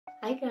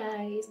Hi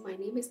guys, my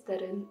name is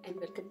Taran and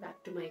welcome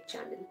back to my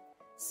channel.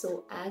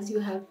 So as you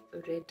have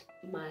read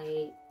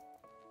my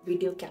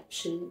video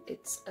caption,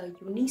 it's a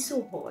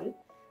UNISO haul.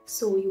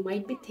 So you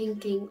might be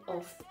thinking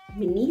of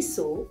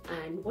MINISO,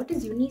 and what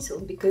is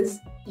UNISO? Because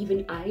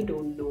even I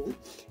don't know.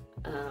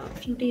 A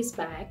few days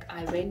back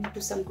I went to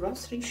some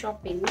grocery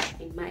shopping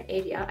in my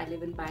area. I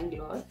live in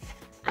Bangalore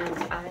and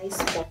I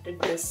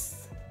spotted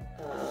this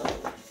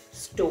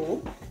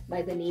store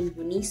by the name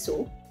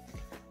UNISO.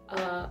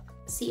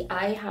 See,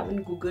 I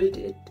haven't googled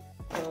it.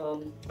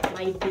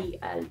 Might be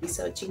I'll be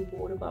searching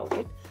more about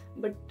it,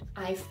 but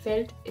I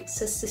felt it's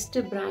a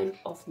sister brand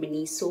of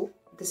MINISO.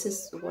 This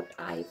is what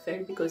I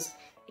felt because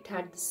it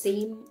had the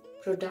same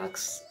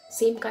products,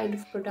 same kind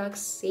of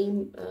products,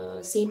 same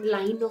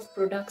line of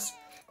products.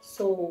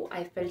 So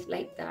I felt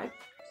like that.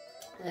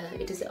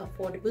 It is an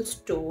affordable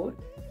store,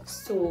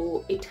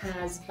 so it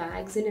has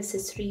bags and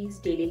accessories,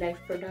 daily life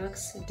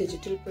products,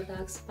 digital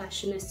products,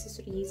 fashion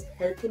accessories,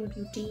 health and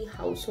beauty,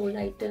 household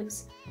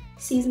items,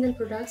 seasonal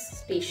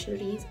products,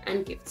 stationeries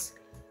and gifts.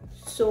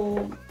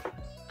 So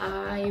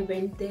I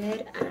went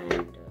there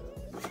and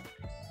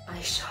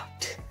I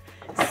shopped.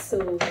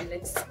 So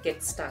let's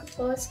get started.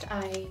 First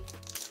I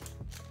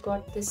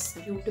got this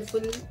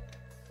beautiful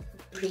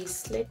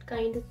bracelet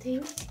kind of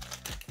thing.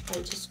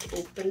 I'll just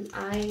open.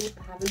 I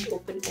haven't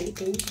opened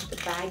anything. The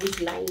bag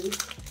is lying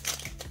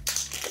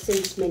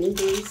since many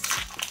days.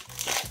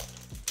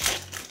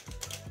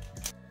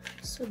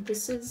 So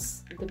this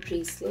is the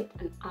bracelet,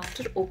 and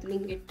after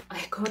opening it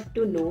I got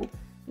to know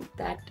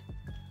that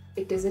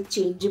it is a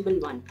changeable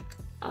one.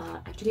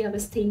 Actually I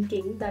was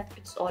thinking that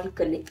it's all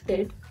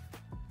connected,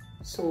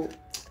 so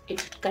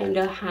it kind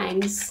of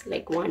hangs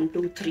like 1,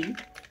 2, 3,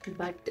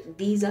 but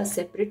these are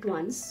separate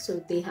ones.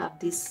 So they have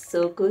these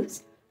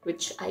circles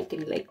which I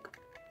can like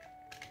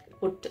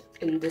put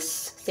in this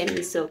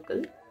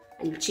semicircle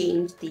and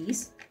change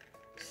these.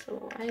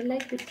 So I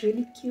like it,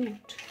 really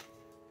cute.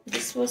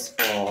 This was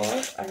for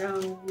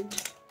around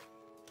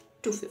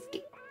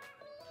 250.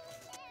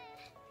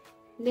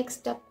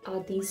 Next up are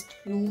these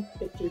cute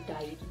little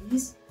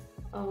diaries.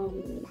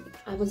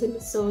 I was in a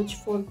search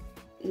for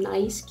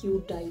nice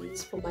cute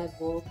diaries for my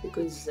work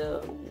because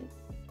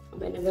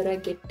whenever I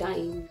get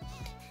time,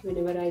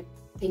 whenever I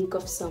think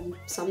of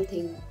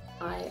something,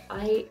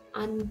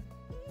 I'm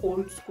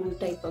old school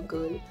type of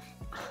girl.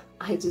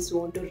 I just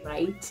want to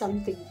write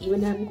something.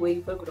 Even I'm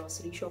going for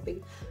grocery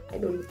shopping, I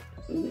don't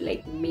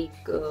like make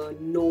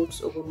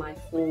notes over my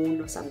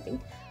phone or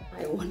something.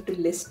 I want to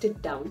list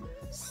it down.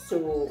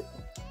 So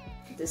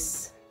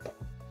this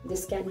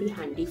can be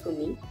handy for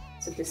me.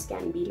 So this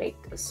can be like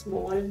a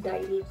small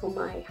diary for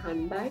my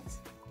handbags,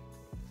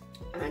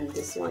 and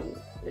this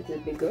one little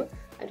bigger.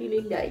 I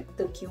really like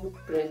the cute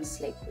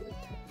prints, like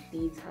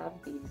these have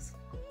these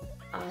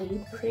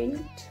eye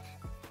print,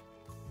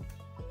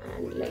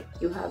 and like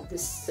you have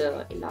this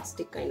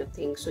elastic kind of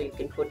thing, so you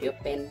can put your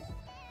pen,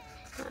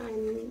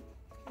 and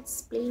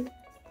it's plain.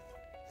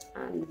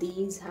 And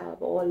these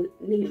have all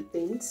nail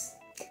pins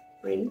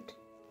print,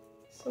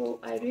 so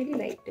I really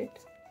liked it.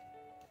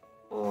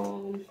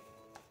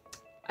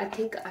 I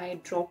think I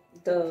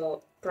dropped the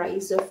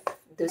price of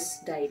this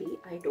diary.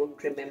 I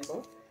don't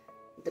remember.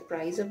 The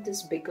price of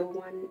this bigger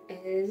one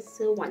is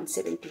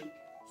 170.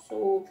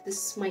 So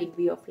this might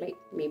be of like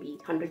maybe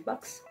 100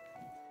 bucks.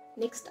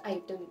 Next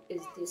item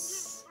is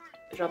this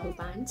rubber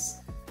bands.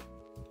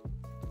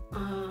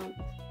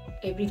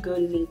 Every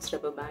girl needs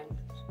rubber band.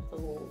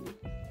 So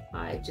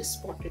I just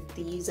spotted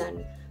these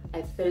and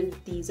I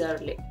felt these are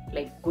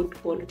like good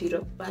quality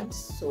rubber bands.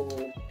 So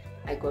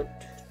I got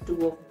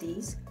 2 of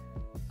these.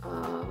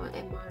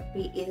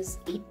 MRP is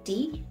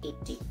 80.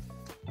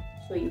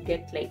 So you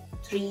get like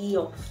 3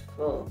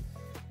 of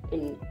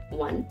in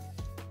one.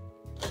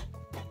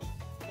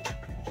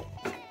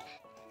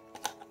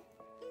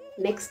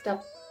 Next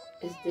up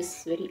is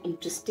this very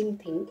interesting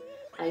thing.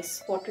 I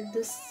spotted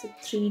this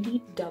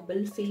 3D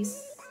double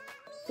face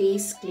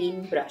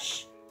clean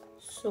brush.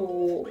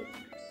 So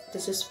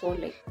this is for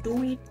like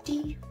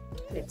 280.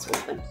 Let's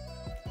open.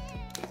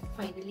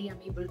 Finally I'm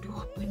able to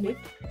open it.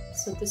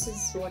 So this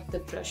is what the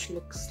brush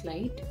looks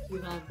like. You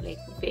have like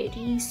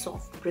very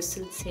soft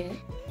bristles here,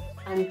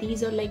 and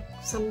these are like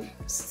some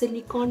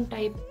silicone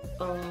type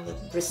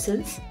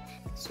bristles.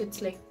 So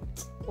it's like,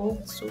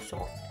 oh, so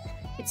soft.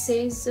 It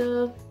says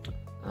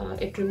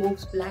it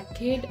removes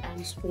blackhead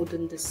and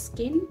smoothens the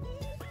skin,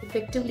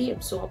 effectively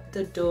absorb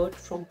the dirt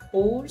from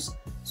pores,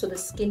 so the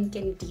skin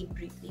can deep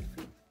breathing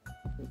free.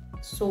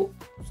 So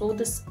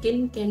the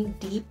skin can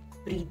deep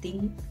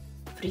breathing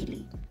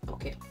freely.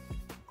 Okay.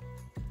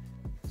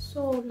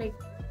 So like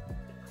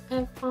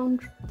I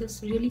found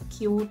this really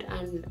cute,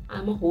 and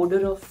I'm a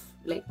hoarder of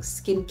like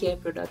skincare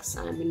products.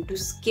 I'm into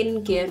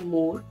skincare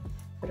more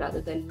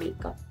rather than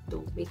makeup,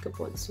 though makeup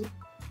also.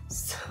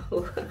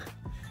 So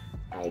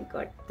I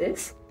got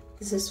this.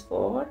 This is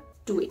for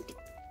 280.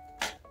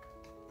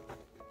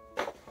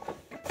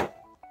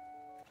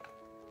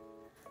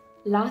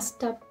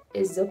 Last up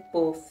is a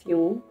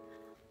perfume.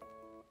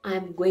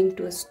 I'm going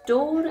to a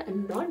store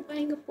and not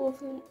buying a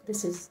perfume.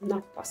 This is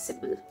not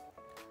possible.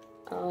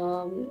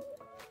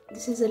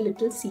 This is a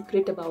little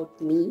secret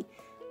about me.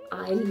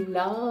 I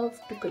love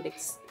to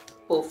collect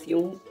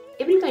perfume,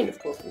 every kind of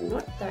perfume,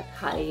 not that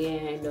high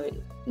end or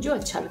जो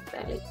अच्छा लगता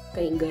है, like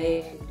कहीं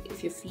गए and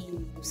if you feel,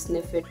 you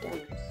sniff it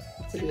and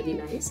it's really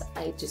nice,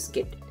 I just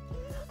get it.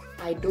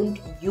 I don't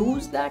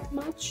use that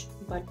much,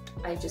 but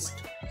I just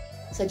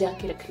सजा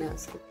के रखना है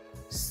उसको.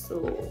 So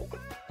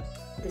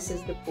this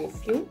is the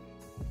perfume.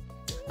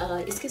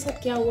 इसके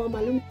साथ क्या हुआ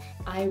मालूम?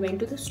 I went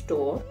to the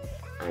store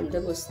and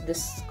there was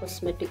this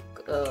cosmetic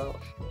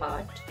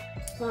part.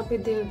 वहाँ पे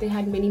they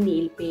had many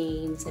nail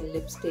paints and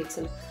lipsticks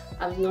and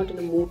I was not in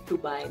a mood to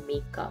buy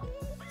makeup,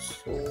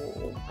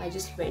 so I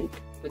just went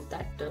with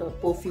that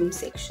perfume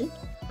section,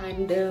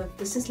 and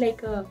this is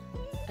like a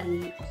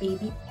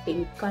baby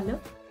pink color.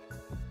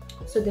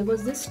 So there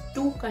was this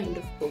two kind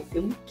of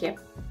perfume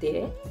kept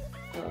there.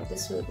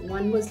 This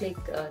one was like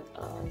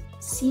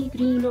sea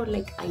green or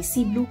like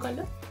icy blue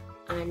color,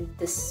 and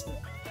this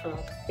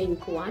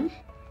pink one,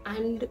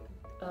 and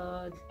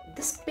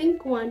this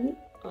pink one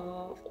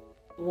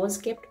was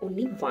kept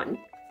only one,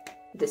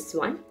 this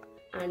one,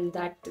 and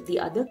that the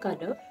other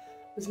color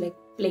was like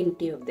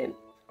plenty of them.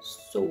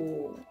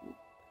 So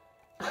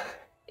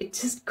it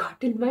just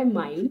got in my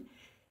mind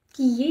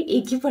कि ये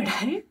एक ही पड़ा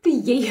है तो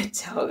यही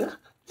अच्छा होगा.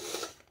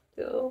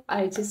 So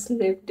I just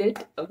sniffed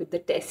it with the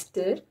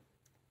tester.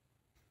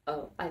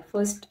 I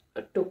first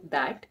took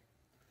that,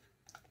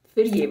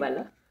 फिर ये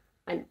वाला,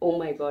 and oh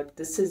my god,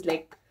 this is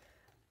like,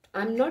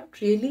 I'm not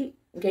really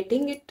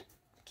getting it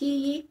कि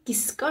ये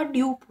किसका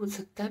dupe हो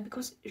सकता है,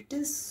 because it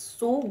is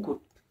so good.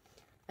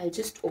 I'll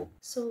just open.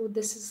 So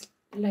this is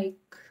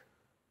like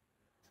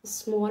a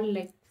small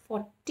like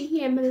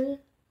 40 ml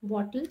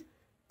bottle.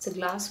 It's a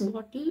glass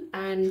bottle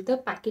and the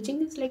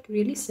packaging is like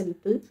really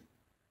simple,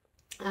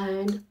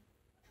 and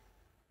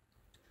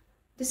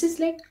this is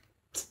like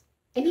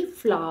any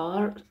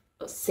flower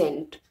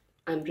scent.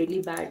 I'm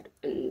really bad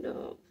in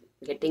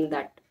getting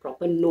that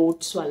proper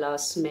notes wala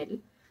smell.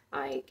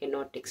 I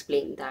cannot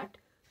explain that.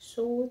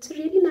 So it's a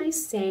really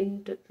nice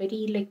scent,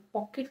 very like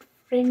pocket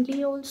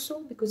friendly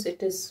also, because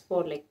it is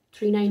for like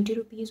 390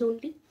 rupees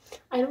only.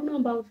 I don't know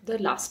about the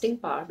lasting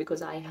power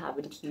because I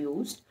haven't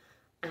used,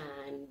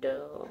 and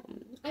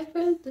I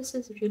felt this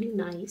is really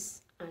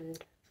nice, and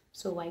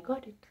so I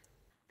got it.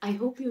 I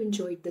hope you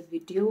enjoyed the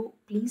video.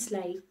 Please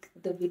like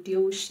the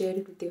video, share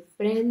it with your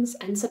friends,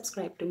 and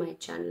subscribe to my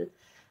channel.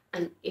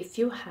 And if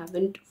you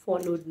haven't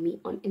followed me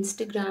on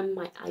Instagram,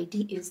 my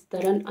ID is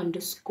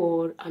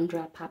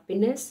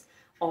Taran_Unwraphappiness,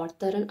 or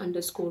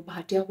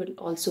Taran_Bhatia will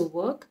also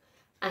work,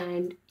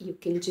 and you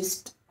can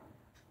just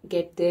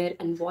get there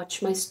and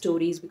watch my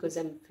stories because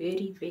I'm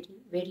very, very,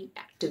 very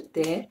active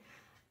there,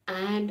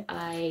 and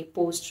I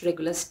post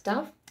regular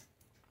stuff.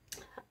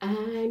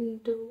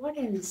 And what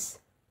else?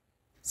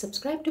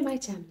 Subscribe to my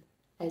channel.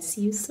 I'll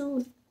see you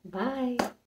soon. Bye.